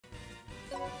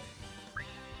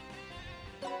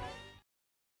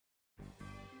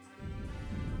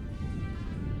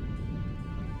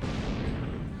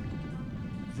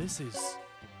This is...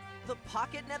 The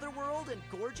Pocket Netherworld and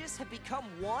Gorgeous have become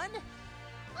one?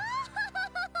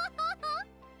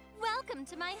 Welcome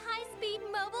to my high-speed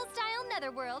mobile-style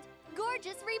netherworld,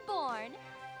 Gorgeous Reborn.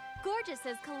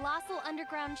 Gorgeous's colossal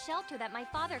underground shelter that my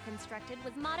father constructed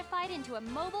was modified into a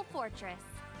mobile fortress.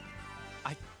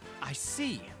 I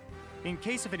see. In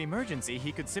case of an emergency,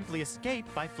 he could simply escape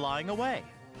by flying away.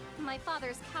 My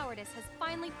father's cowardice has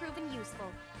finally proven useful,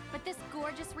 but this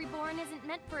Gorgeous Reborn isn't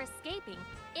meant for escaping,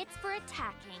 it's for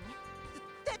attacking.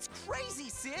 That's crazy,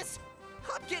 sis!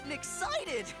 I'm getting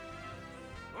excited!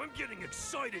 I'm getting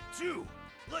excited too!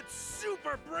 Let's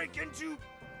super break into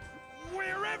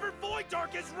wherever Void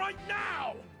Dark is right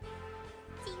now!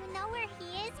 Do you know where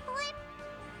he is, Blip?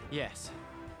 Yes.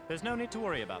 There's no need to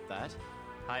worry about that.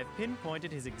 I've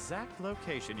pinpointed his exact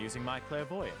location using my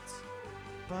clairvoyance.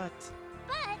 But,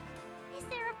 is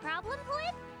there a problem,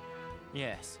 Blip?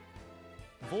 yes.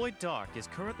 Void Dark is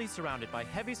currently surrounded by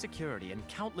heavy security and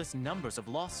countless numbers of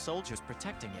lost soldiers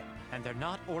protecting him, and they're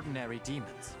not ordinary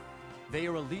demons. They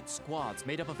are elite squads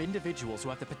made up of individuals who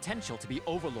have the potential to be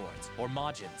overlords or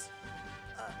Majins.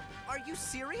 Are you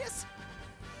serious?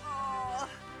 Oh,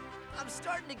 I'm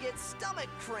starting to get stomach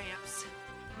cramps.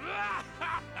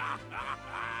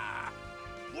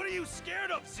 What are you scared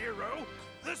of, Zero?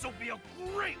 This'll be a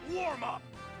great warm-up!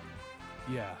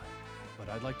 Yeah, but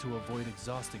I'd like to avoid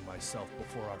exhausting myself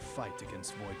before our fight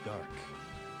against Void Dark.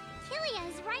 Kilia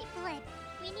is right, Blip.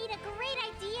 We need a great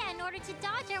idea in order to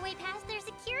dodge our way past their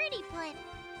security, Blip.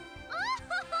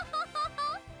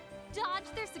 Dodge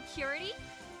their security?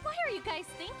 What are you guys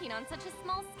thinking on such a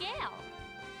small scale?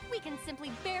 We can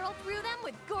simply barrel through them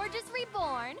with Gorgeous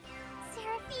Reborn.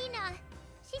 Seraphina!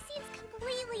 She seems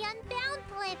completely unbound,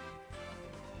 Blip.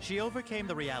 She overcame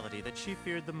the reality that she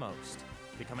feared the most,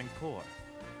 becoming poor.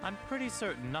 I'm pretty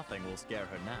certain nothing will scare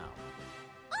her now.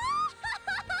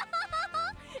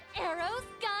 Arrows,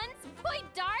 guns, Void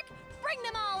Dark, bring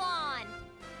them all on!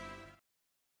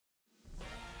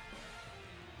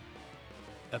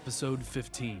 Episode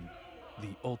 15,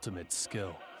 The Ultimate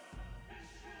Skill.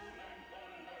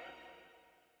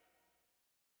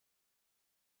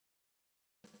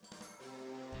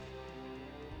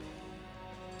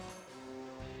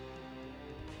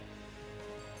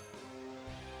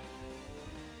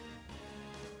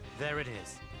 There it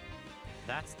is.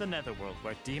 That's the Netherworld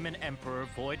where Demon Emperor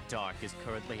Void Dark is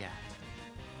currently at.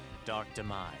 Dark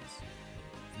Demise.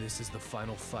 This is the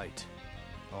final fight.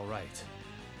 All right,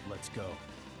 let's go.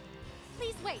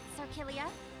 Please wait, Sir Kilia.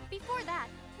 Before that,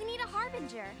 we need a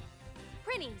Harbinger.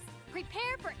 Prinnies,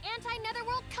 prepare for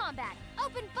anti-Netherworld combat.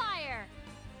 Open fire!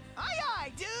 Aye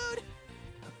aye, dude!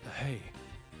 Hey,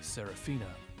 Seraphina.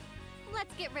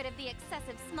 Let's get rid of the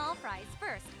excessive small fries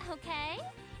first, okay?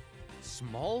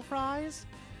 Small fries?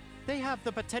 They have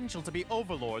the potential to be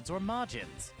overlords or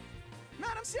Majins.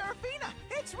 Madam Seraphina,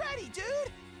 it's ready,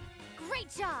 dude!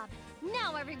 Great job!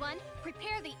 Now everyone,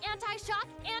 prepare the anti-shock,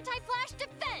 anti-flash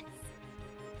defense!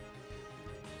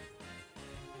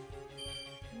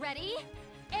 Ready?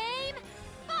 Aim!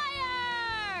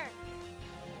 Fire!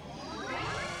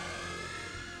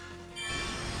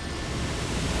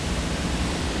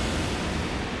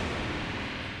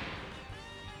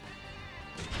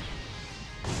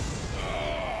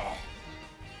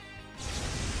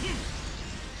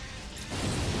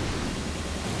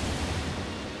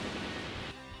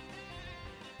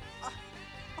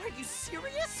 Are you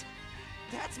serious?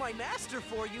 That's my master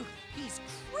for you. He's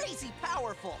crazy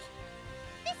powerful.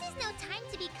 This is no time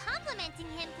to be complimenting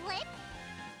him, Blip.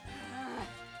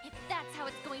 If that's how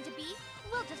it's going to be,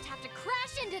 we'll just have to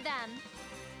crash into them.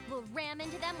 We'll ram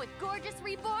into them with Gorgeous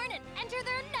Reborn and enter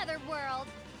their netherworld.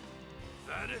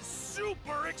 That is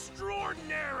super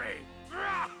extraordinary!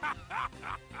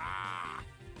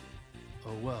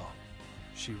 Oh well,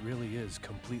 she really is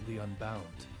completely unbound.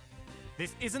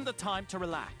 This isn't the time to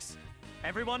relax.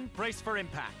 Everyone, brace for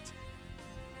impact.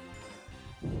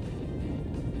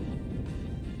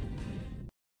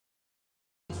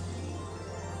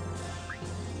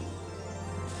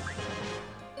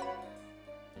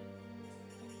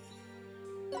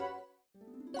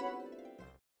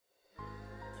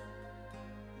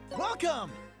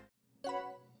 Welcome!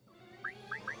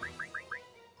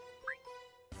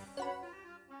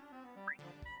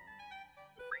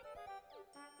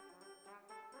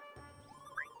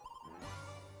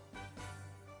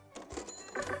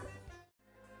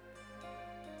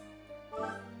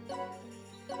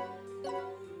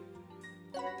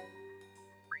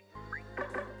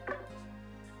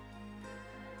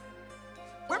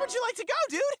 would you like to go,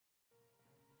 dude?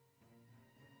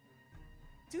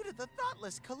 Due to the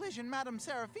thoughtless collision Madame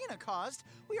Seraphina caused,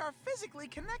 we are physically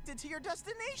connected to your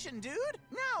destination, dude!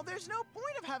 Now, there's no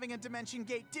point of having a dimension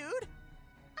gate, dude!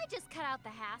 I just cut out the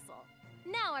hassle.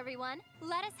 Now, everyone,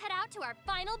 let us head out to our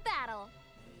final battle.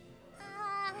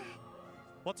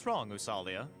 What's wrong,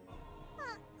 Usalia?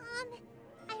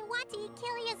 I want to eat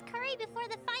Kilia's curry before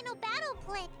the final battle,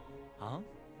 Plit. Huh?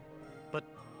 But,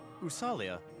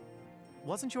 Usalia,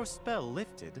 wasn't your spell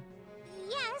lifted?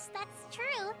 Yes, that's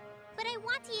true. But I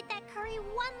want to eat that curry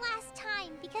one last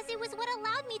time because it was what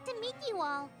allowed me to meet you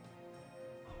all.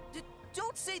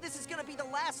 Don't say this is gonna be the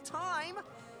last time!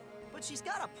 But she's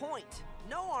got a point.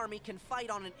 No army can fight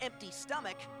on an empty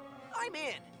stomach. I'm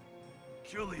in!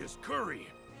 Kilia's curry.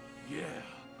 Yeah,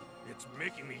 it's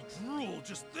making me drool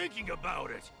just thinking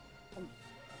about it.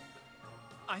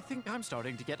 I think I'm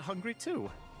starting to get hungry too.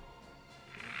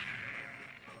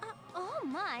 Oh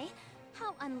my!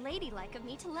 How unladylike of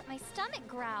me to let my stomach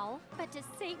growl. But to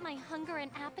sate my hunger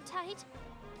and appetite,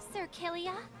 Sir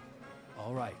Kilia?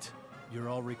 All right. You're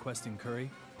all requesting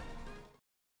curry?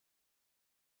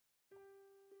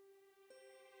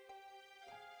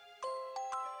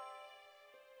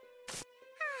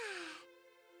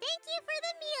 Thank you for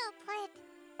the meal, Plit.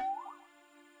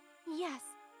 Yes,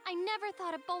 I never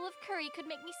thought a bowl of curry could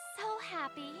make me so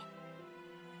happy.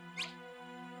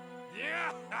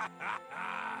 Yeah!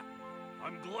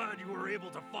 I'm glad you were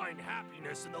able to find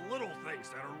happiness in the little things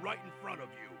that are right in front of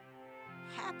you.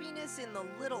 Happiness in the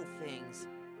little things.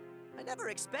 I never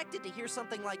expected to hear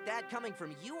something like that coming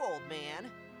from you, old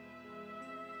man.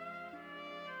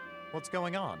 What's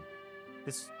going on?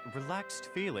 This relaxed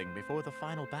feeling before the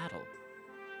final battle.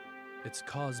 It's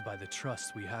caused by the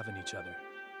trust we have in each other.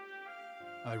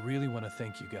 I really want to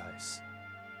thank you guys.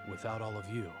 Without all of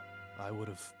you, I would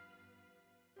have...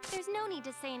 There's no need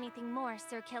to say anything more,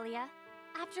 Sir Kilia.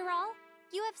 After all,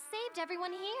 you have saved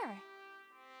everyone here.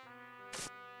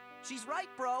 She's right,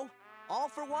 bro. All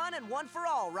for one and one for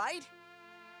all, right?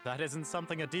 That isn't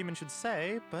something a demon should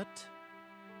say, but...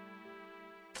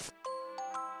 It's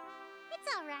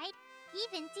all right.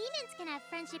 Even demons can have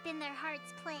friendship in their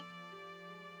hearts, Plit.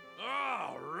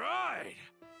 All right!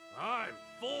 I'm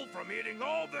full from eating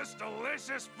all this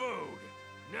delicious food.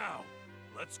 Now,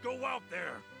 let's go out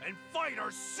there and fight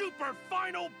our super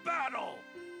final battle!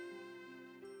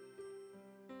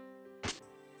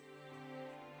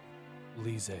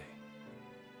 Lise,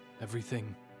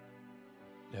 everything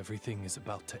is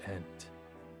about to end.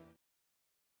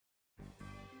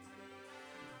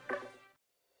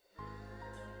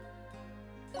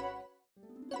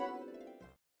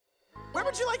 Where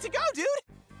would you like to go, dude?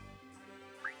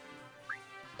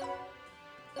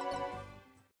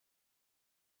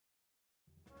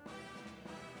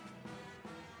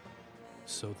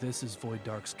 So this is Void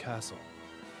Dark's castle.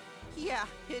 Yeah,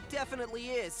 it definitely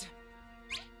is.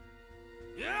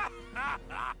 Yeah!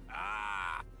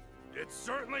 It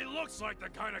certainly looks like the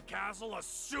kind of castle a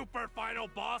super final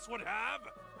boss would have.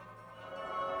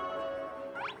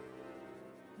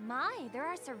 My, there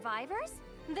are survivors?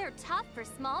 They're tough for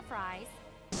small fries.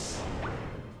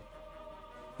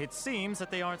 It seems that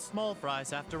they aren't small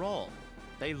fries after all.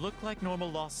 They look like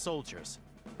normal lost soldiers,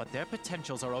 but their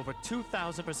potentials are over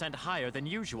 2,000% higher than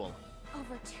usual.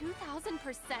 Over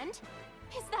 2,000%?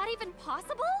 Is that even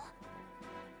possible?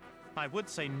 I would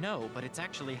say no, but it's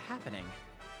actually happening.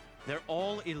 They're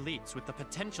all elites with the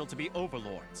potential to be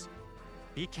overlords.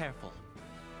 Be careful.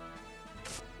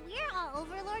 We're all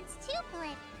overlords too,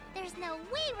 Plit. There's no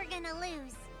way we're gonna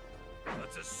lose.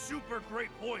 That's a super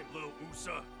great point, little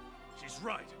Usa. She's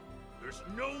right. There's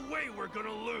no way we're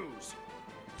gonna lose.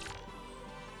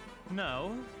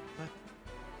 No, but...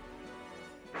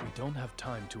 We don't have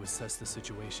time to assess the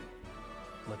situation.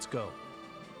 Let's go.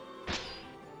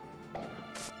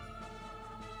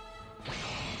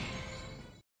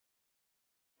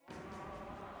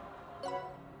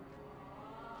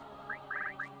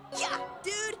 Yeah,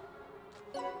 dude!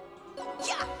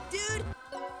 Yeah, dude!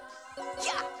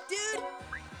 Yeah, dude!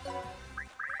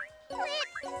 Plit!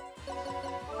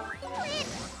 Plit!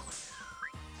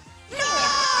 No!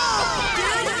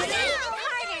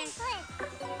 Harder, Plit!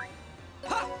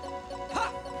 Ha! Ha!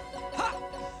 Ha!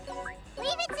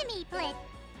 Leave it to me, Plit!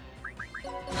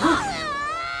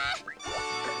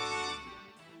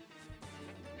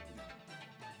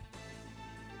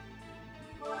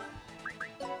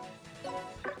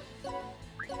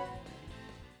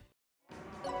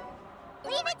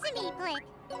 Leave it to me, Plit!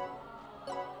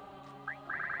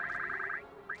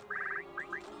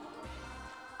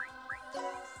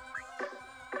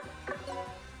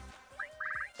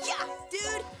 Yeah,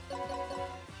 dude!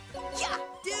 Yeah,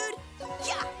 dude!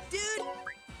 Yeah!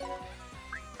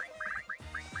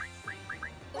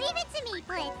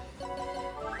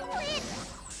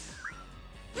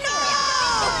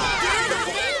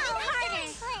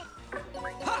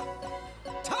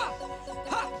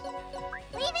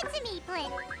 it to me,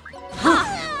 Blip.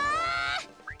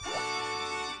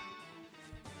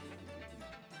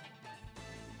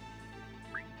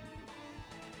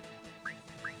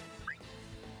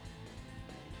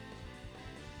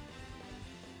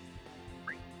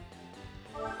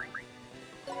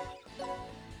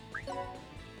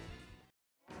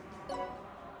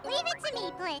 Leave it to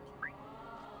me, Blip.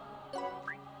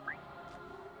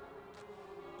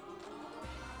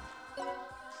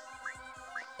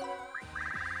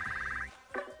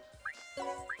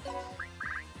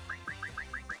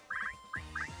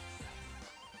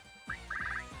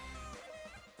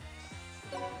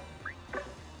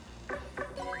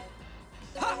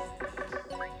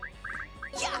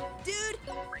 Yeah, dude!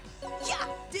 Yeah,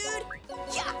 dude!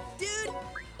 Yeah, dude!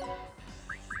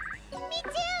 Me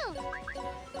too!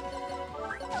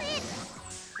 Blip!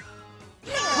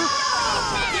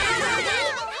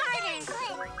 Even harder!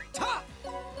 Ta!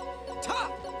 Ta!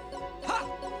 Ha!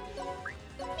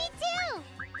 Me too!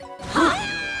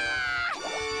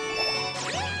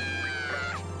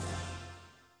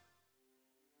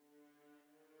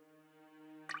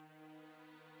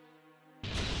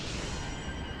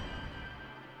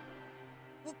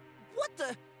 What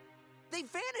the? They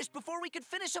vanished before we could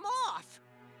finish them off!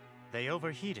 They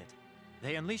overheated.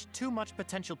 They unleashed too much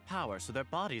potential power, so their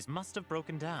bodies must have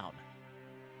broken down.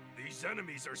 These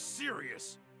enemies are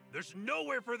serious. There's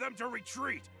nowhere for them to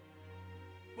retreat.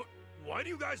 But why do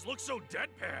you guys look so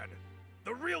deadpan?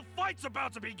 The real fight's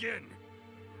about to begin,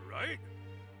 right?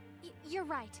 You're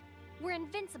right. We're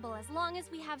invincible as long as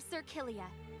we have Sir Kilia,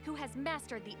 who has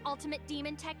mastered the ultimate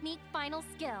demon technique final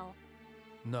skill.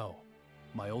 No,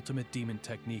 my ultimate demon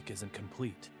technique isn't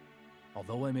complete.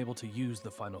 Although I'm able to use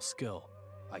the final skill,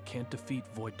 I can't defeat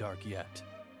Void Dark yet.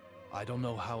 I don't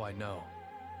know how I know,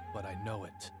 but I know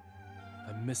it.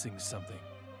 I'm missing something.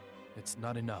 It's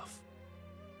not enough.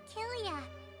 Kilia,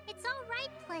 it's all right,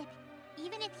 Blip.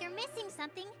 Even if you're missing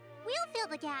something, we'll fill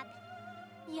the gap.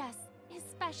 Yes,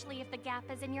 especially if the gap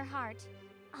is in your heart.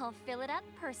 I'll fill it up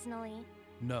personally.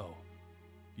 No.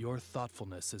 Your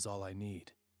thoughtfulness is all I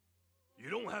need. You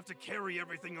don't have to carry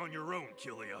everything on your own,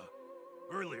 Kilia.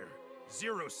 Earlier,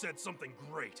 Zero said something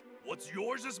great. What's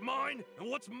yours is mine, and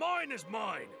what's mine is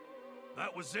mine.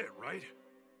 That was it, right?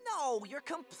 No, you're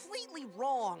completely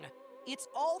wrong. It's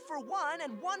all for one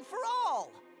and one for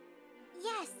all.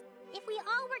 Yes, if we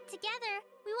all work together,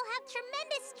 we will have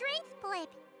tremendous strength, Blip.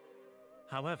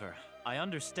 However, I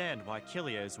understand why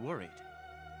Kilia is worried.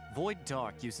 Void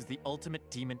Dark uses the ultimate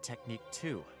demon technique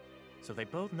too, so they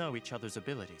both know each other's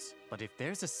abilities. But if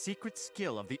there's a secret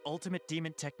skill of the ultimate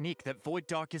demon technique that Void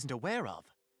Dark isn't aware of,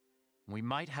 we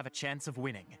might have a chance of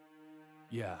winning.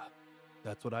 Yeah,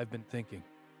 that's what I've been thinking.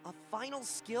 A final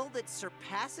skill that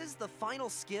surpasses the final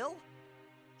skill?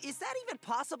 Is that even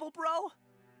possible, bro?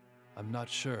 I'm not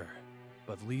sure,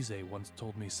 but Lise once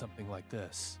told me something like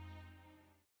this.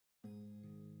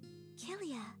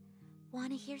 Kilia,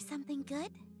 wanna hear something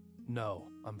good? No,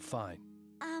 I'm fine.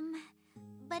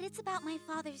 But it's about my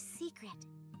father's secret.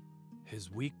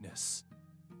 His weakness.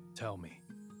 Tell me.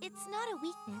 It's not a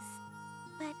weakness,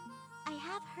 but I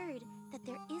have heard that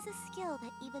there is a skill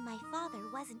that even my father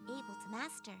wasn't able to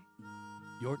master.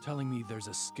 You're telling me there's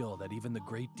a skill that even the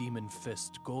great demon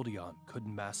fist Goldion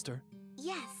couldn't master?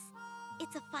 Yes,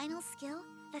 it's a final skill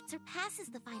that surpasses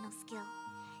the final skill.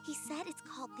 He said it's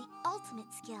called the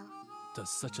ultimate skill. Does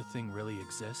such a thing really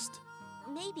exist?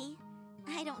 Maybe.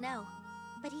 I don't know.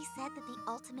 But he said that the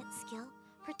ultimate skill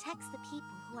protects the people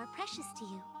who are precious to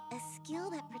you. A skill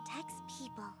that protects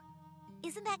people.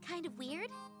 Isn't that kind of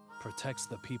weird? Protects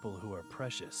the people who are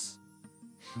precious.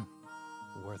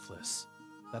 Worthless.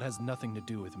 That has nothing to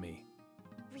do with me.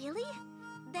 Really?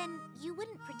 Then you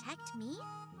wouldn't protect me?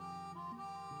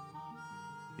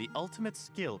 The ultimate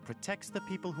skill protects the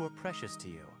people who are precious to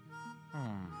you.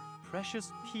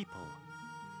 Precious people.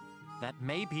 That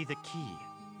may be the key.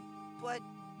 But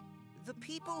the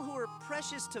people who are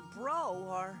precious to Bro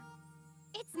are...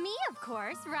 It's me, of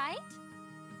course, right?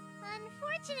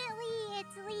 Unfortunately,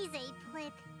 it's Lise,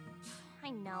 Blip. I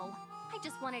know. I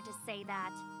just wanted to say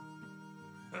that.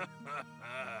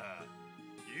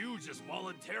 You just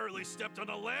voluntarily stepped on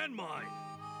a landmine.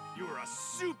 You're a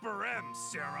Super M,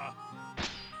 Sarah.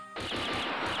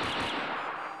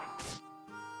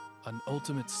 An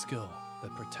ultimate skill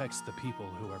that protects the people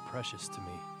who are precious to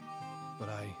me. But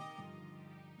I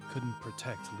couldn't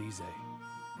protect Lise.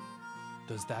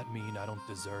 Does that mean I don't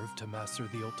deserve to master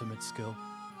the ultimate skill?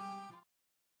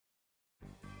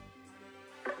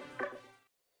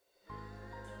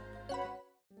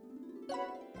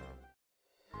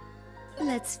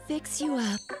 Let's fix you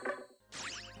up.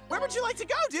 Where would you like to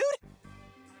go, dude?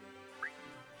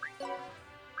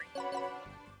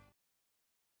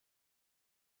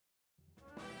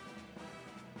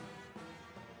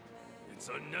 It's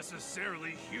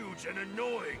unnecessarily huge and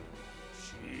annoying.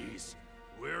 Jeez,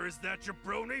 where is that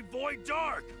jabroni Void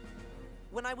Dark?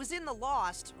 When I was in the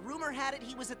Lost, rumor had it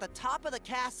he was at the top of the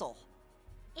castle.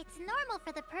 It's normal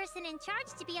for the person in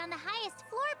charge to be on the highest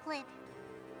floor, Blip.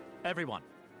 Everyone,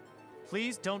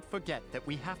 please don't forget that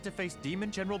we have to face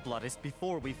Demon General Bloodist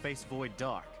before we face Void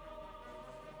Dark.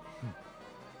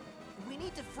 We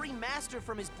need to free Master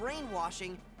from his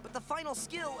brainwashing, but the final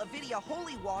skill, Avidia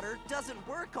Holy Water, doesn't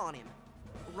work on him.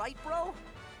 Right, bro?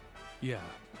 Yeah.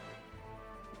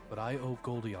 But I owe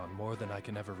Goldion more than I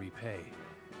can ever repay.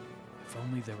 If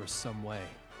only there was some way.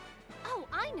 Oh,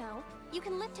 I know. You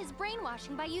can lift his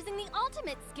brainwashing by using the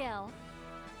ultimate skill.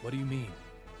 What do you mean?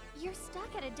 You're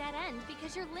stuck at a dead end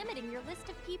because you're limiting your list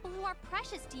of people who are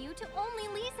precious to you to only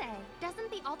Lise.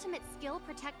 Doesn't the ultimate skill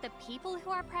protect the people who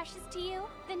are precious to you?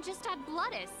 Then just add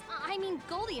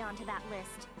Goldion to that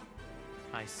list.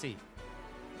 I see.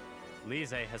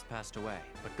 Lise has passed away,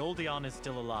 but Goldion is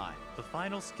still alive. The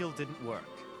final skill didn't work.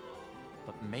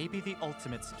 But maybe the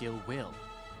ultimate skill will.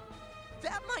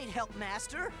 That might help,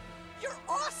 Master. You're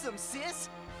awesome, sis!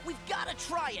 We've gotta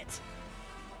try it!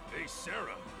 Hey,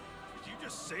 Sarah. Did you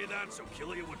just say that so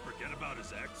Killia would forget about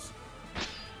his ex?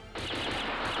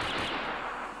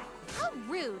 How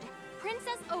rude!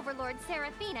 Princess Overlord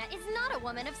Seraphina is not a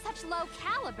woman of such low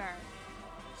caliber.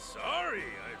 Sorry,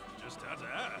 I just had to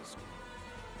ask.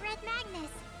 Red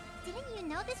Magnus, didn't you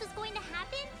know this was going to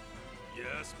happen?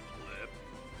 Yes, Blip.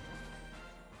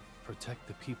 Protect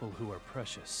the people who are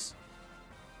precious.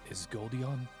 Is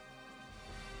Goldion?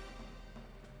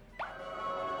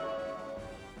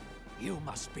 You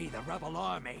must be the rebel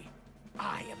army.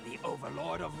 I am the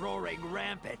overlord of Roaring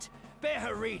Rampant,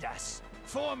 Beharidas,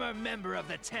 former member of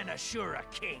the 10 Ashura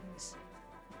Kings.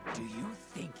 Do you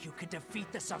think you could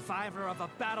defeat the survivor of a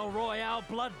battle royale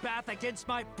bloodbath against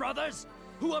my brothers,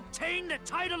 who obtained the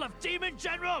title of Demon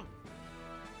General?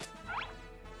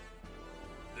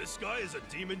 This guy is a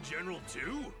Demon General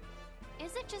too?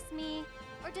 Is it just me,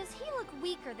 or does he look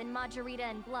weaker than Majorita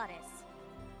and Bloodis?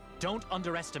 Don't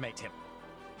underestimate him.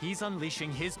 He's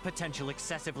unleashing his potential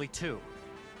excessively too.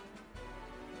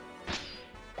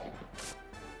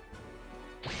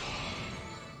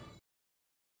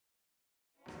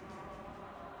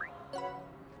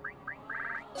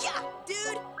 Yeah,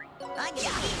 dude! I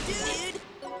got it, dude!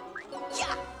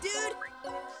 Yeah, dude!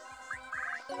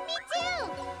 Me too!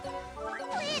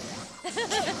 Blip!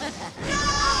 No!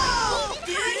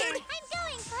 Dude! I'm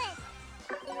going, Blip!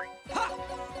 Ha!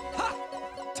 Ha!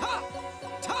 Ta!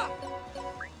 Ta!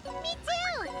 Me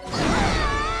too!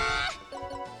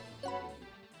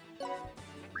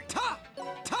 Ta!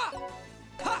 Ta!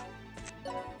 Ha!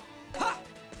 Ha!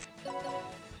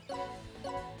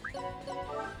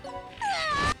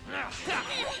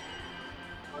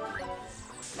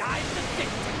 I'm the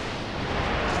victor!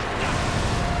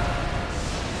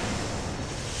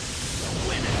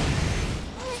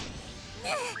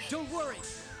 Don't worry.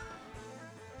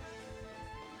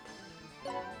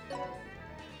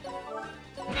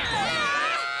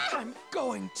 I'm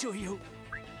going to you!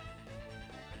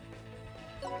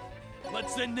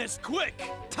 Let's end this quick!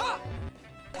 Ta!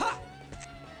 Ha!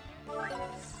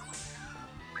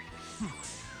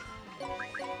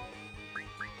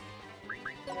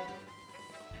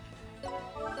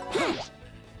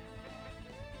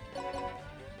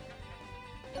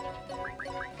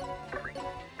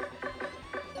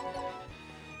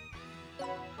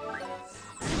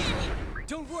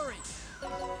 Don't worry.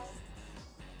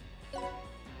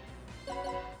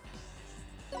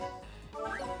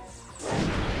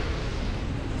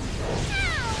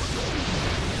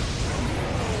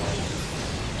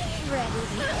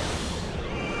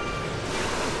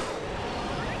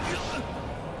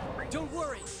 Don't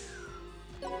worry.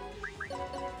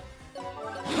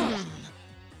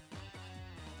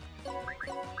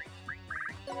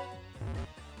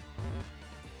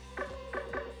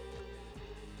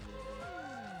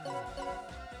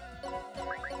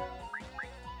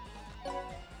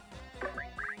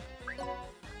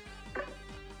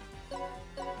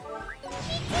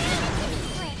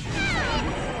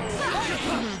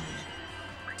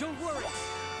 Don't worry.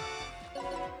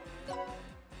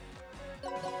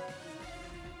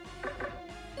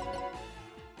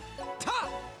 Ta!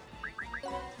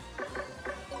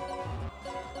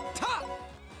 Ta!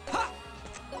 Ha!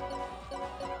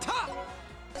 Ta!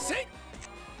 Sing!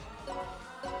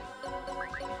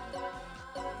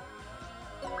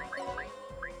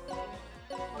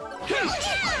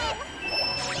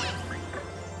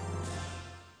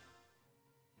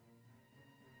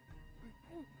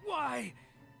 Why?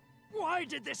 Why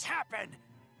did this happen?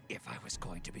 If I was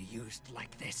going to be used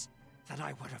like this, that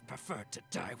I would have preferred to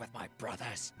die with my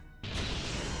brothers.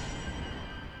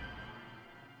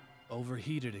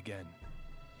 Overheated again.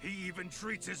 He even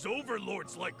treats his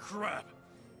overlords like crap.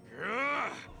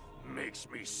 Ugh, makes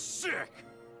me sick.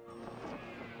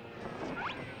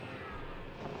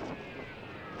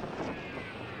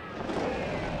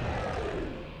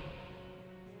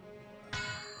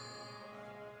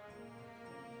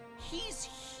 He's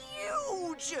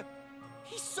huge!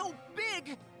 He's so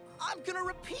big, I'm gonna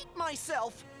repeat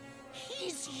myself.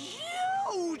 He's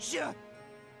huge!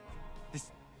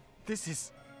 This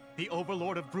is the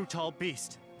Overlord of Brutal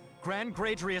Beast, Grand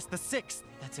Gradrius VI.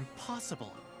 That's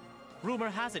impossible. Rumor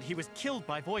has it he was killed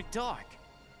by Void Dark.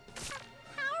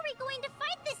 How are we going to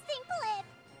fight this thing, Blip?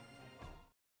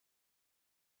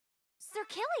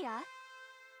 Circilia?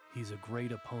 He's a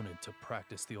great opponent to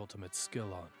practice the ultimate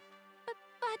skill on.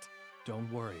 But...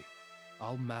 Don't worry.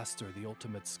 I'll master the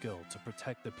ultimate skill to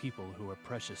protect the people who are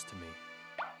precious to me.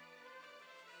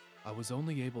 I was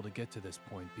only able to get to this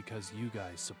point because you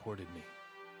guys supported me.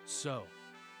 So,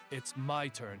 it's my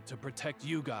turn to protect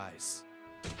you guys.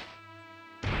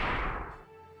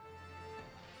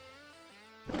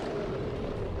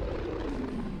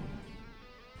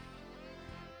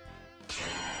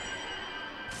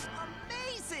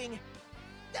 Amazing!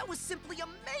 That was simply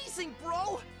amazing,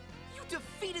 bro! You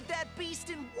defeated that beast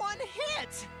in one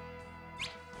hit!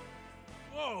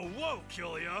 Whoa, whoa,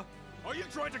 Kilia! Are you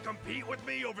trying to compete with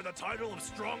me over the title of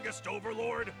Strongest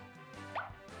Overlord?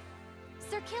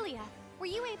 Circilia, were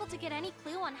you able to get any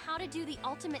clue on how to do the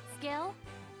ultimate skill?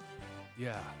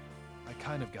 Yeah, I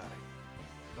kind of got it.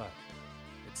 But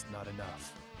it's not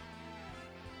enough.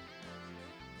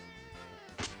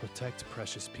 Protect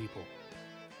precious people.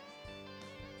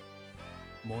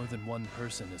 More than one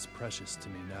person is precious to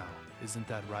me now. Isn't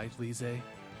that right, Lise?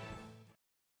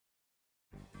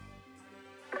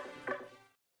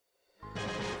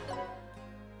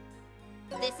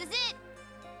 This is it!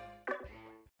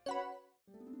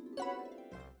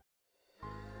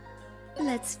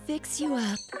 Let's fix you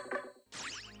up.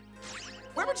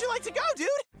 Where would you like to go, dude?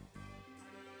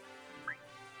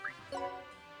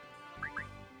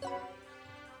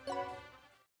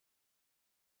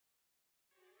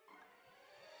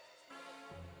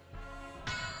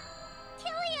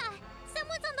 Kilia!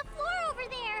 Someone's on the floor over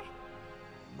there!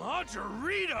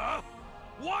 Margarita?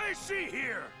 Why is she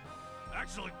here?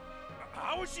 Actually,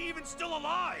 how is she even still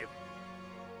alive?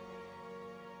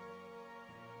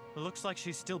 Looks like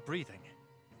she's still breathing.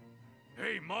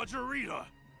 Hey, Margarita!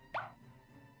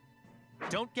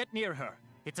 Don't get near her.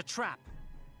 It's a trap.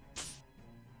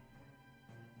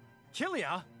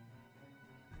 Kilia!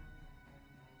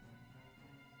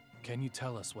 Can you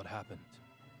tell us what happened?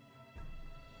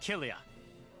 Kilia,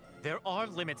 there are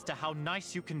limits to how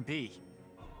nice you can be.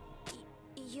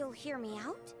 You'll hear me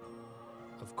out?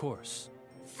 Of course.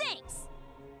 Thanks!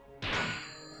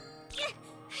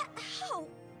 How?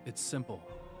 It's simple.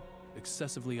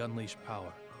 Excessively unleashed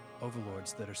power.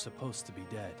 Overlords that are supposed to be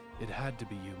dead. It had to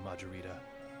be you, Margarita.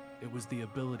 It was the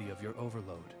ability of your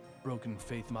overload. Broken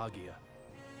Faith Magia.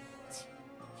 If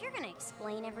you're gonna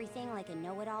explain everything like a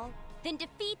know-it-all, then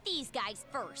defeat these guys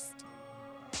first.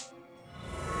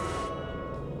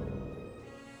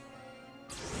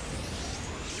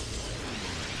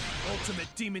 Ultimate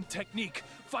Demon Technique!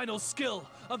 Final skill!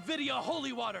 Avidia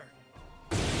Holy Water!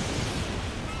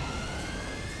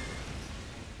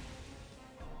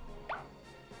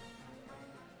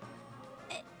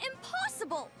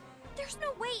 Impossible! There's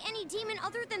no way any demon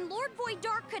other than Lord Void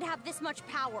Dark could have this much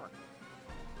power.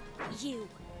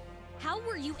 How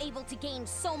were you able to gain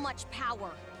so much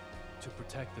power? To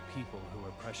protect the people who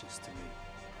are precious to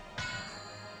me.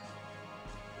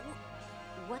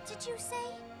 What did you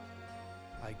say?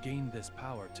 I gained this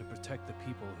power to protect the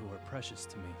people who are precious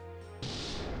to me.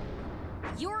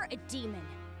 You're a demon.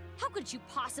 How could you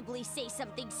possibly say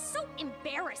something so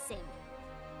embarrassing?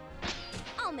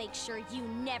 I'll make sure you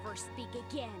never speak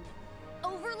again.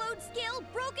 Overload skill,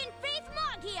 Broken Faith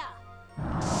Magia!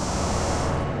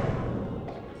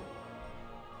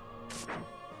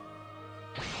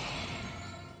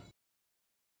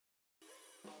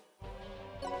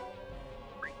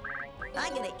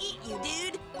 I'm gonna eat you,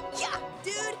 dude! Yeah,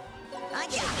 dude! I'm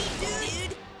gonna eat you,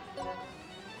 dude!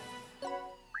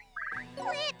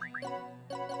 Blip!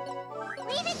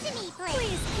 Leave it to me, Blip!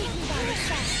 Please keep me by your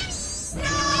side. No!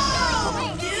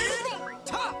 Dude!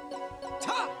 Ta!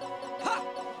 Ta! Ha!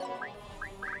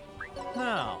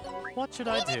 Now, what should I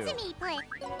do? Leave it to me, Blip!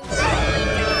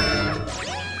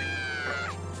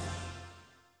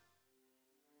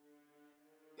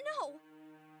 No!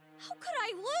 How could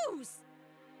I lose?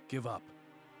 Give up.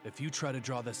 If you try to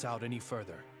draw this out any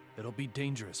further, It'll be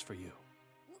dangerous for you.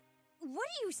 What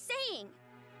are you saying?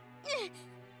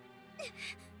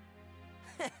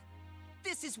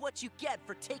 This is what you get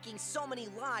for taking so many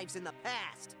lives in the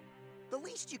past. The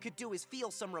least you could do is feel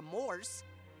some remorse.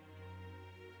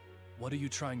 What are you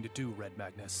trying to do, Red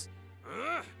Magnus?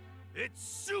 Huh? It's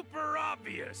super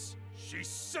obvious! She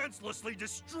senselessly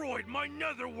destroyed my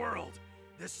netherworld!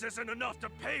 This isn't enough to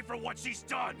pay for what she's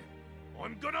done!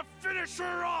 I'm gonna finish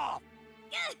her off!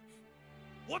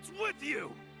 What's with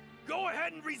you? Go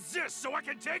ahead and resist so I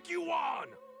can take you on!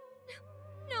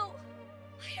 No,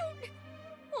 I don't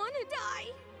want to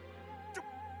die.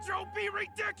 Don't be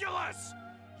ridiculous!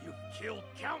 You've killed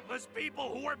countless people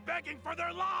who are begging for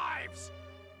their lives!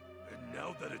 And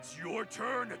now that it's your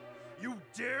turn, you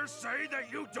dare say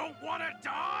that you don't want to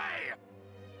die?!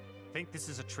 Think this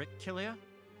is a trick, Kilia?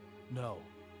 No.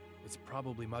 It's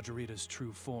probably Margarita's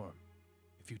true form.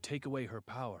 If you take away her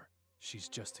power, she's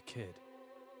just a kid.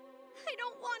 I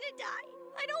don't want to die.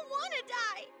 I don't want to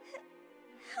die.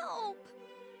 Help.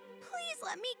 Please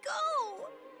let me go.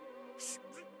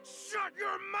 Shut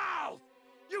your mouth!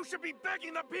 You should be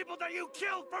begging the people that you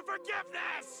killed for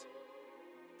forgiveness!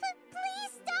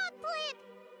 Please stop, Blip!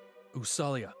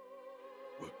 Usalia.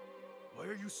 Why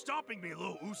are you stopping me,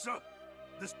 little Usa?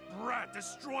 This brat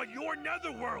destroyed your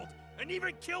netherworld and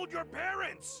even killed your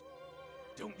parents!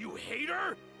 Don't you hate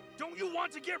her? Don't you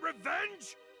want to get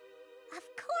revenge?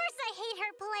 Of course I hate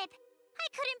her, Blip! I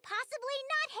couldn't possibly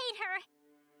not hate her!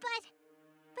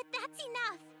 But that's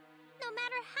enough! No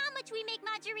matter how much we make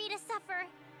Margarita suffer,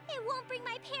 it won't bring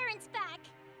my parents back!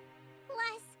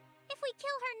 Plus, if we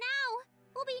kill her now,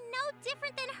 we'll be no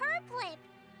different than her, Blip!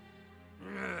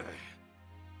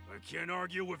 I can't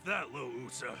argue with that, little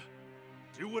Usa.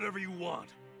 Do whatever you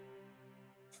want.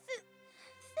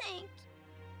 Thanks.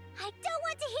 I don't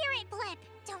want to hear it, Blip!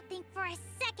 Don't think for a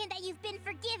second that you've been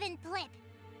forgiven, Blip!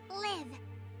 Live,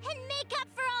 and make up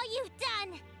for all you've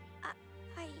done!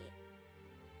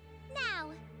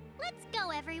 Now, let's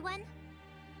go, everyone!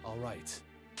 All right.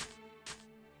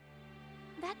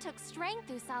 That took strength,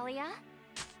 Usalia.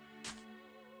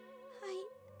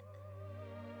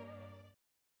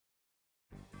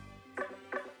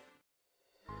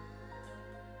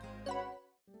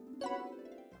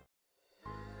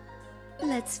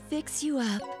 Let's fix you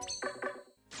up.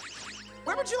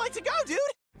 Where would you like to go, dude?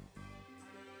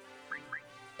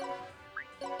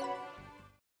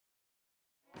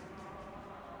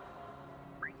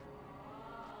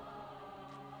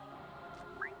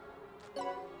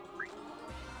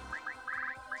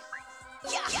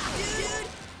 Yeah, dude!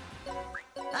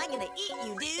 I'm gonna eat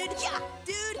you, dude! Yeah,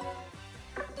 dude!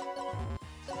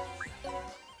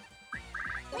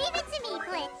 Leave it to me,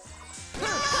 Blip!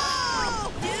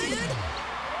 No! Dude!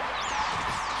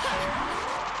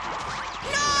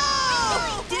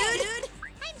 No! Dude!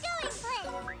 I'm going, Blip!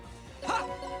 Ha!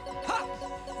 Ha!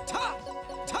 Ta!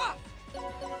 Ta!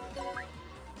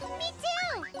 Me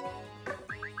too!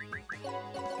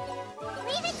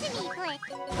 Leave it to me, Blip!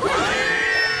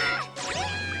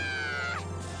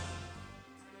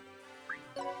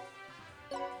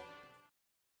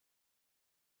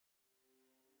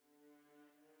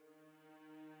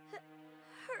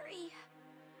 Hurry.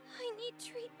 I need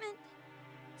treatment.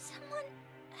 Someone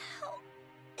help.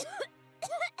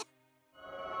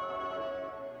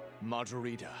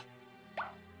 Margarita.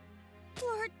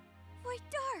 Lord Void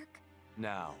Dark.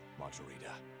 Now,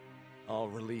 Margarita. I'll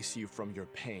release you from your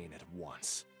pain at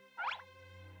once.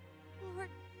 Lord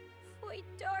Void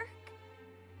Dark.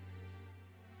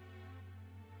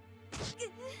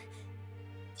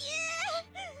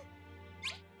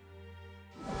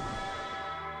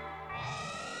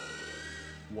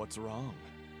 What's wrong?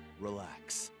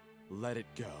 Relax. Let it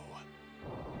go. What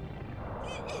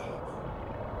are you?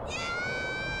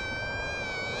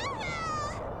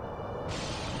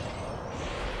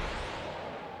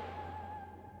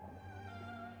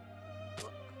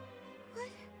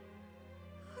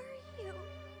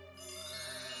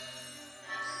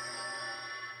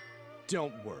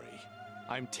 Don't worry.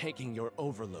 I'm taking your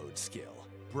overload skill,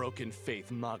 Broken Faith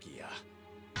Magia.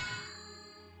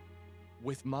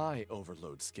 With my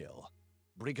overload skill,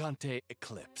 Brigante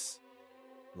Eclipse.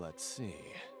 Let's see.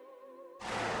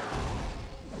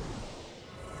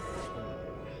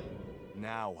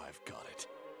 Now I've got it.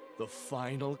 The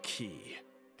final key.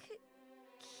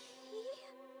 Key?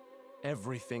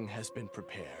 Everything has been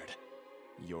prepared.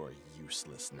 You're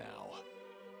useless now.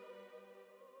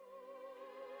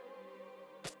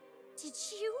 Did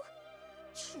you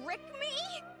trick me?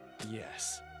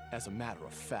 Yes, as a matter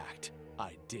of fact,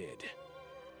 I did.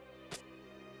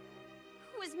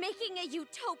 Was making a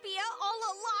utopia all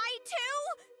a lie,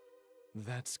 too?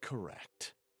 That's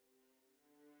correct.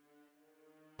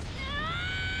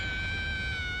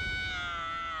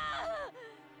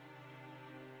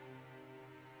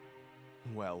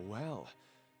 Well, well.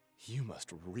 You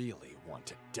must really want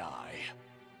to die.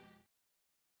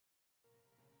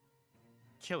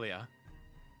 Kilia,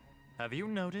 have you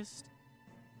noticed?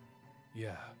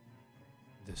 Yeah.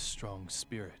 This strong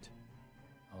spirit.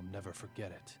 I'll never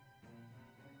forget it.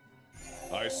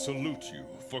 I salute you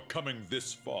for coming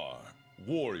this far,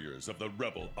 warriors of the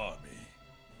rebel army.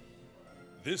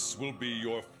 This will be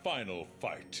your final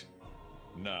fight.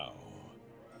 Now,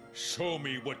 show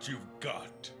me what you've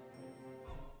got.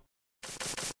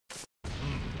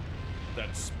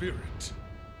 That spirit.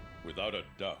 Without a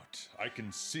doubt, I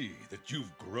can see that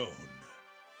you've grown.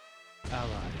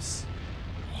 Allies.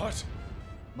 What?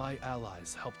 My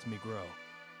allies helped me grow.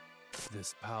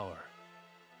 This power,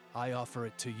 I offer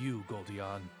it to you,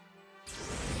 Goldion.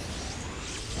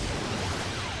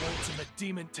 Ultimate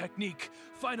demon technique,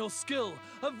 final skill,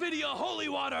 Avidia Holy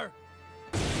Water!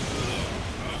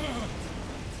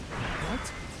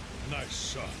 What?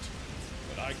 Nice shot,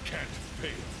 but I can't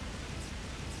fail.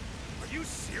 Are you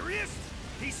serious?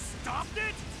 He stopped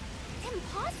it?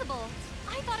 Impossible!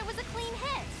 I thought it was a clean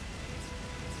hit.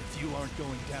 If you aren't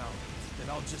going down, then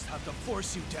I'll just have to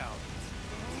force you down.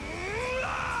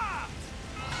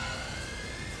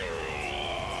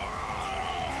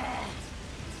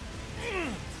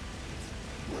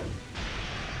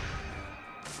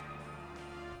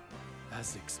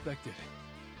 As expected,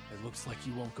 it looks like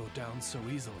you won't go down so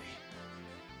easily.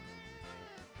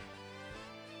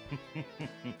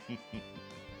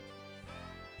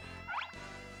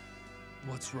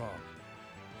 What's wrong?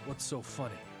 What's so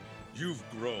funny? You've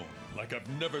grown like I've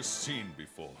never seen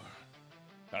before.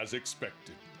 As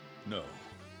expected. No,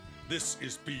 this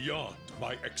is beyond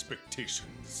my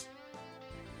expectations.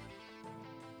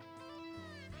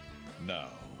 Now,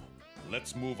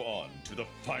 let's move on to the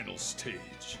final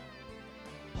stage.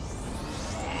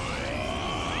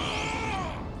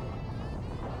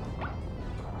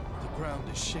 The ground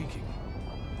is shaking.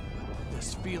 But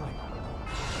this feeling...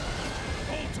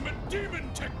 Ultimate demon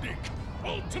technique!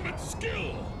 Ultimate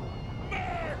skill!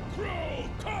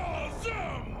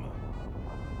 Macrocosm!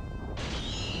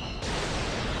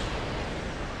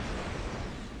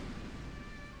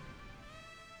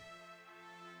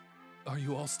 Are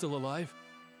you all still alive?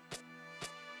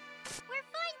 We're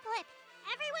fine, Blip.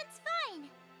 Everyone's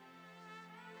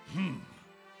fine.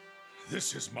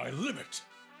 This is my limit.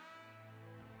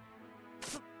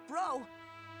 Bro,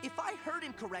 if I heard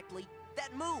him correctly,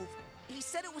 that move, he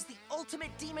said it was the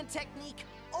ultimate demon technique,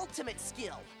 ultimate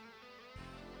skill.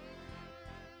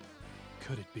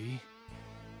 Could it be?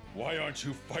 Why aren't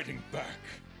you fighting back?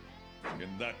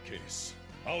 In that case,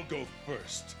 I'll go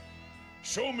first.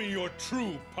 Show me your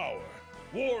true power.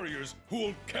 Warriors who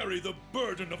will carry the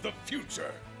burden of the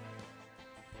future.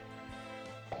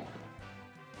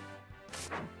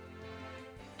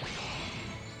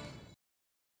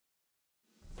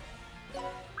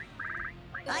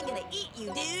 I'm gonna eat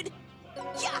you, dude!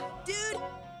 Yeah, dude!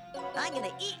 I'm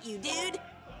gonna eat you, dude!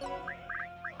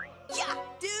 Yeah,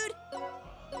 dude!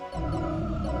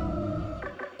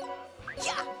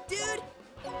 Yeah, dude!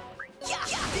 Yeah,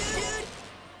 dude!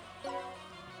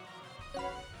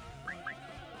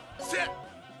 Sit!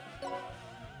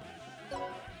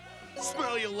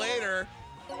 Smell you later!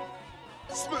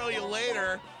 Smell you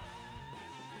later!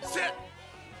 Sit!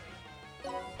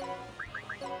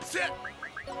 Sit!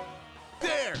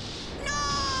 There!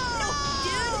 No!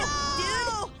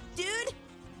 Dude! Dude!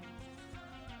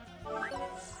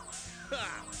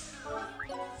 Ha!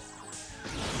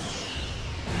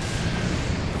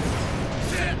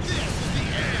 Sit! This is the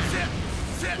end! Sit!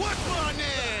 Sit! What's my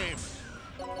name?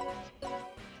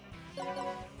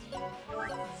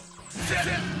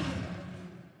 Sit!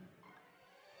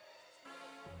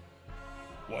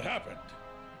 What happened?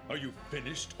 Are you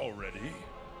finished already?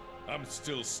 I'm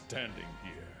still standing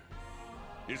here.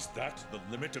 Is that the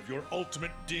limit of your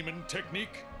ultimate demon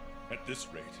technique? At this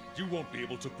rate, you won't be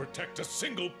able to protect a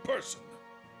single person.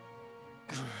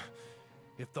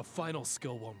 If the final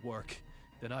skill won't work,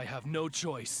 then I have no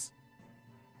choice.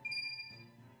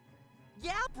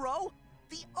 Yeah, bro!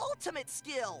 The ultimate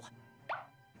skill!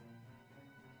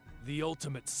 The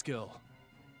ultimate skill.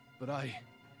 But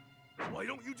Why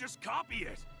don't you just copy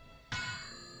it?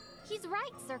 He's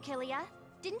right, Sir Kilia.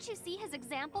 Didn't you see his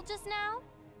example just now?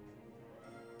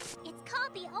 It's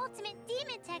called the ultimate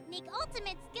demon technique,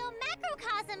 ultimate skill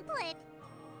macrocosm, Blip.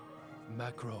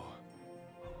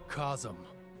 Macrocosm.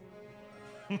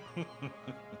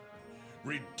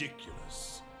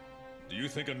 Ridiculous. Do you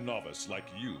think a novice like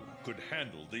you could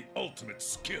handle the ultimate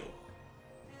skill?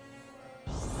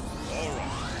 All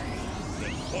right,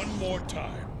 then one more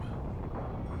time.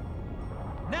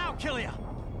 Now, Kilia!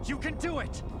 You can do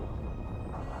it!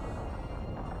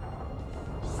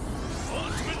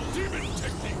 Ultimate demon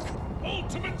technique!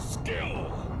 Ultimate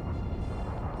skill!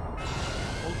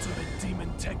 Ultimate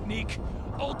demon technique,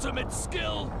 ultimate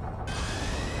skill.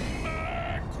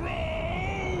 Macro!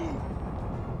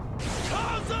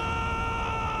 Cosm!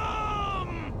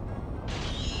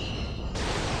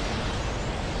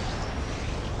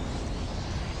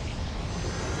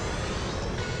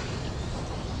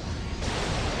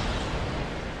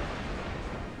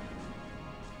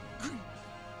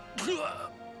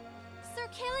 Sir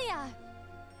Kilia!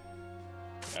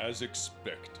 As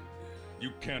expected,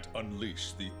 you can't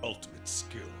unleash the ultimate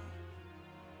skill.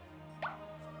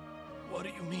 What do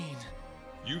you mean?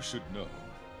 You should know,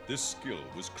 this skill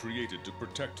was created to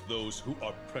protect those who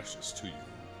are precious to you.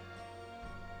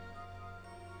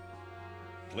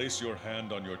 Place your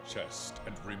hand on your chest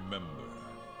and remember,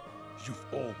 you've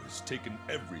always taken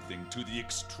everything to the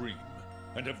extreme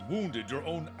and have wounded your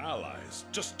own allies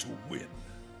just to win.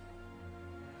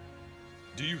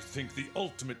 Do you think the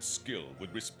ultimate skill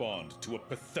would respond to a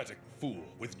pathetic fool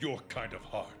with your kind of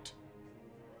heart?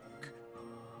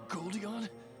 Goldion?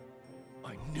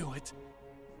 I knew it.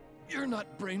 You're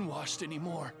not brainwashed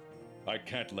anymore. I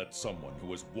can't let someone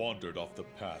who has wandered off the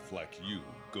path like you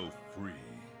go free.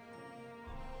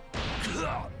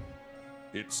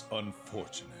 It's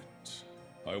unfortunate.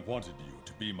 I wanted you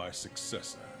to be my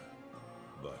successor,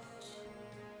 but...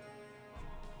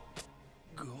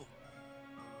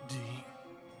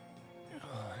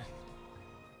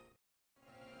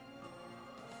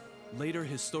 Later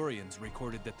historians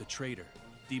recorded that the traitor,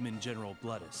 Demon General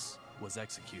Bloodus, was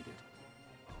executed.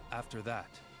 After that,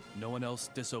 no one else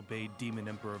disobeyed Demon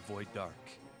Emperor Void Dark,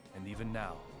 and even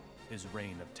now, his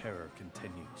reign of terror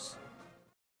continues.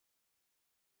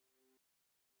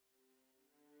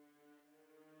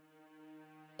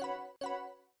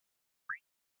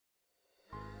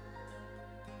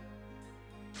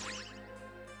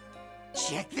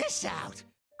 Check this out!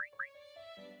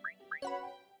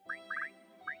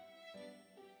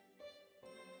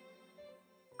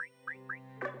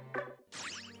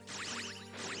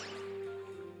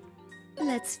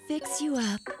 Let's fix you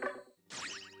up.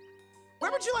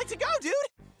 Where would you like to go, dude?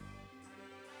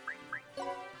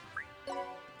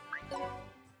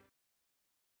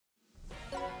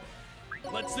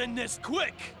 Let's end this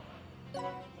quick!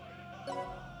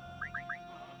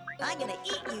 I'm gonna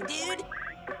eat you, dude!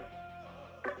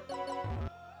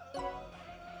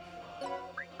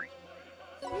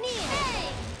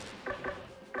 Hey!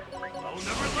 I'll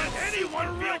never let anyone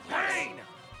feel pain!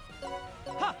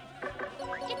 Ha!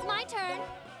 It's my turn.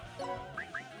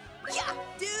 Yeah,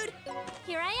 dude!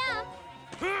 Here I am.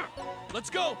 Let's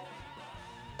go!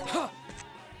 Ha!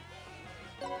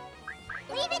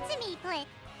 Leave it to me, Blip.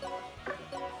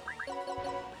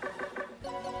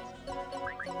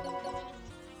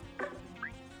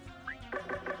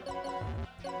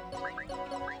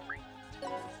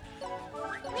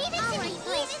 Leave it to me,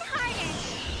 Blip. Even harder.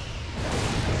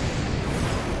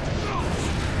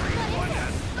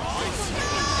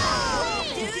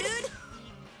 Dude!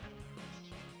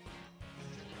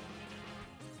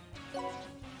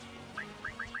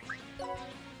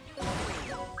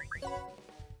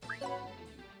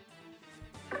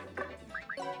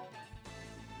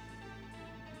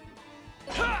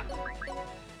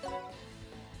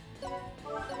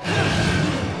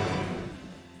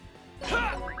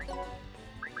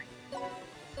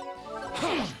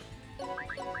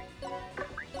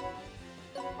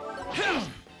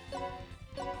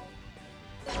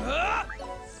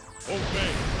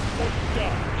 Obey or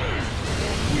die!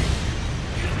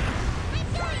 You're weak! I'm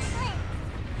going, Blip.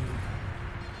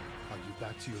 Are you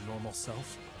back to your normal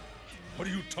self? What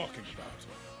are you talking about?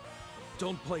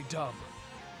 Don't play dumb.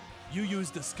 You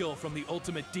used the skill from the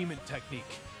ultimate demon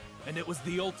technique, and it was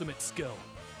the ultimate skill.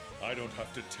 I don't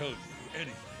have to tell you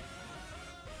anything.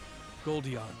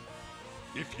 Goldion,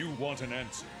 If you want an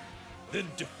answer, then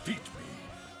defeat me.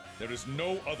 There is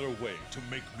no other way to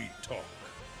make me talk.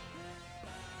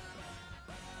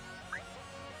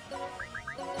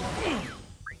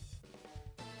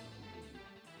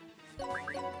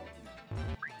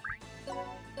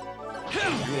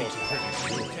 You're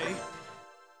pretty okay?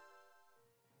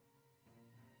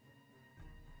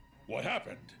 What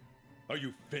happened? Are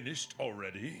you finished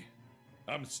already?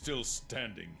 I'm still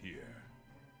standing here.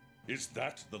 Is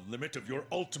that the limit of your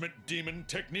ultimate demon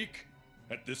technique?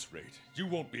 At this rate, you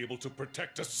won't be able to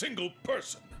protect a single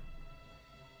person.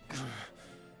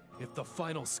 If the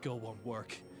final skill won't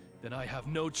work, then I have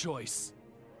no choice.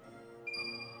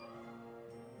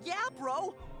 Yeah,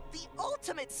 bro! The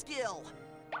ultimate skill!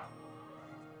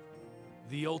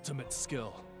 The ultimate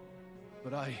skill.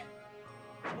 But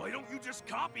Why don't you just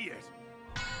copy it?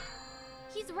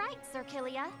 He's right, Sir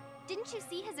Killia. Didn't you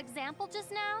see his example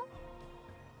just now?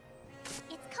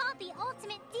 It's called the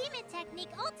Ultimate Demon Technique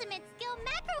Ultimate Skill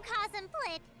Macrocosm,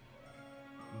 Blip.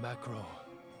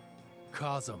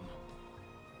 Macrocosm.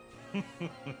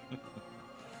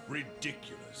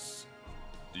 Ridiculous.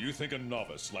 Do you think a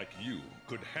novice like you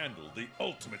could handle the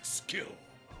ultimate skill?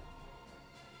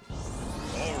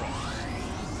 All right,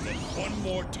 then one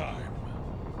more time.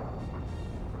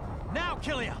 Now,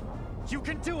 Killia! You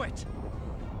can do it!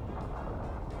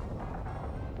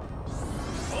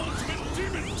 Ultimate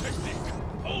demon technique!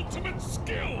 Ultimate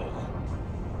skill!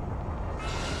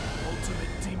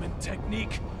 Ultimate demon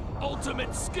technique!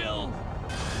 Ultimate skill!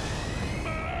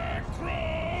 Macro!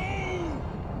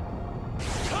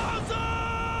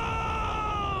 Cosm!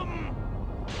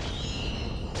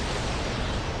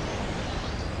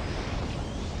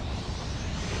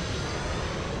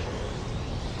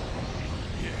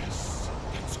 Yes,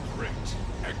 that's great.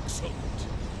 Excellent.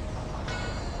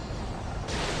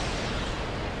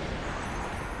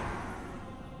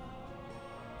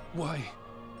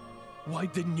 Why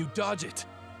didn't you dodge it?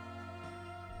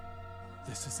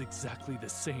 This is exactly the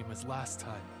same as last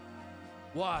time.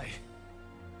 Why?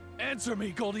 Answer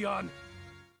me, Goldion!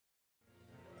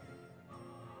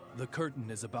 The curtain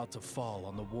is about to fall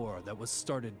on the war that was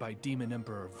started by Demon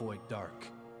Emperor Void Dark,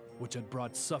 which had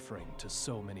brought suffering to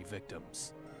so many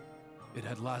victims. It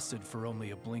had lasted for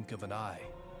only a blink of an eye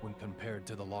when compared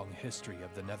to the long history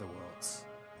of the Netherworlds.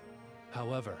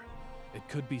 However, it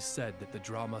could be said that the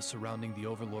drama surrounding the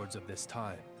overlords of this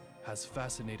time has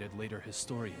fascinated later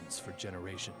historians for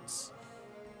generations.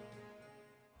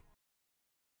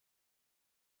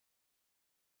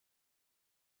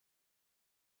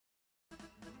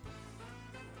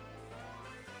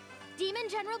 Demon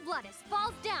General Bloodus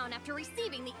falls down after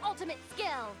receiving the ultimate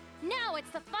skill. Now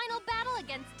it's the final battle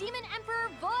against Demon Emperor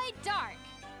Void Dark.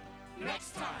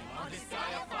 Next time on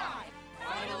Disgaea 5,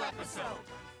 final episode,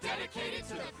 dedicated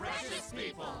to the precious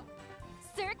people.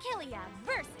 Sir Killia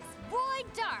versus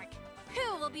Void Dark.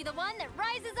 Who will be the one that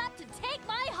rises up to take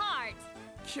my heart?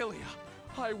 Killia,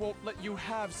 I won't let you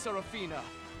have Seraphina.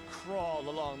 Crawl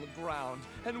along the ground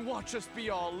and watch us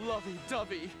be all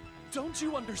lovey-dovey. Don't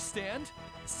you understand?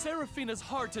 Seraphina's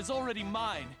heart is already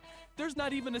mine. There's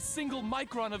not even a single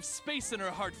micron of space in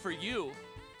her heart for you.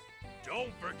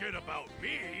 Don't forget about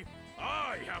me.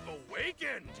 I have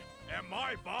awakened, and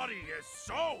my body is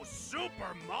so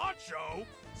super macho,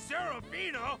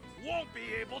 Seraphina won't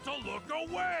be able to look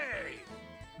away.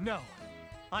 No,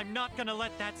 I'm not gonna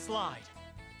let that slide.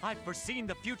 I've foreseen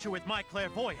the future with my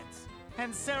clairvoyance,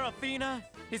 and Seraphina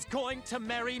is going to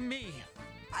marry me.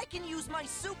 I can use my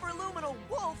superluminal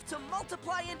wolf to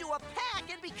multiply into a pack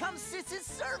and become Sis's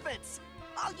servants.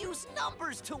 I'll use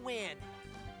numbers to win.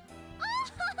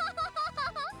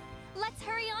 Let's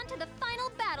hurry on to the final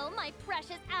battle, my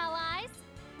precious allies.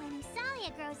 When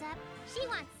Usalia grows up, she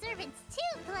wants servants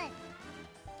too, Blip.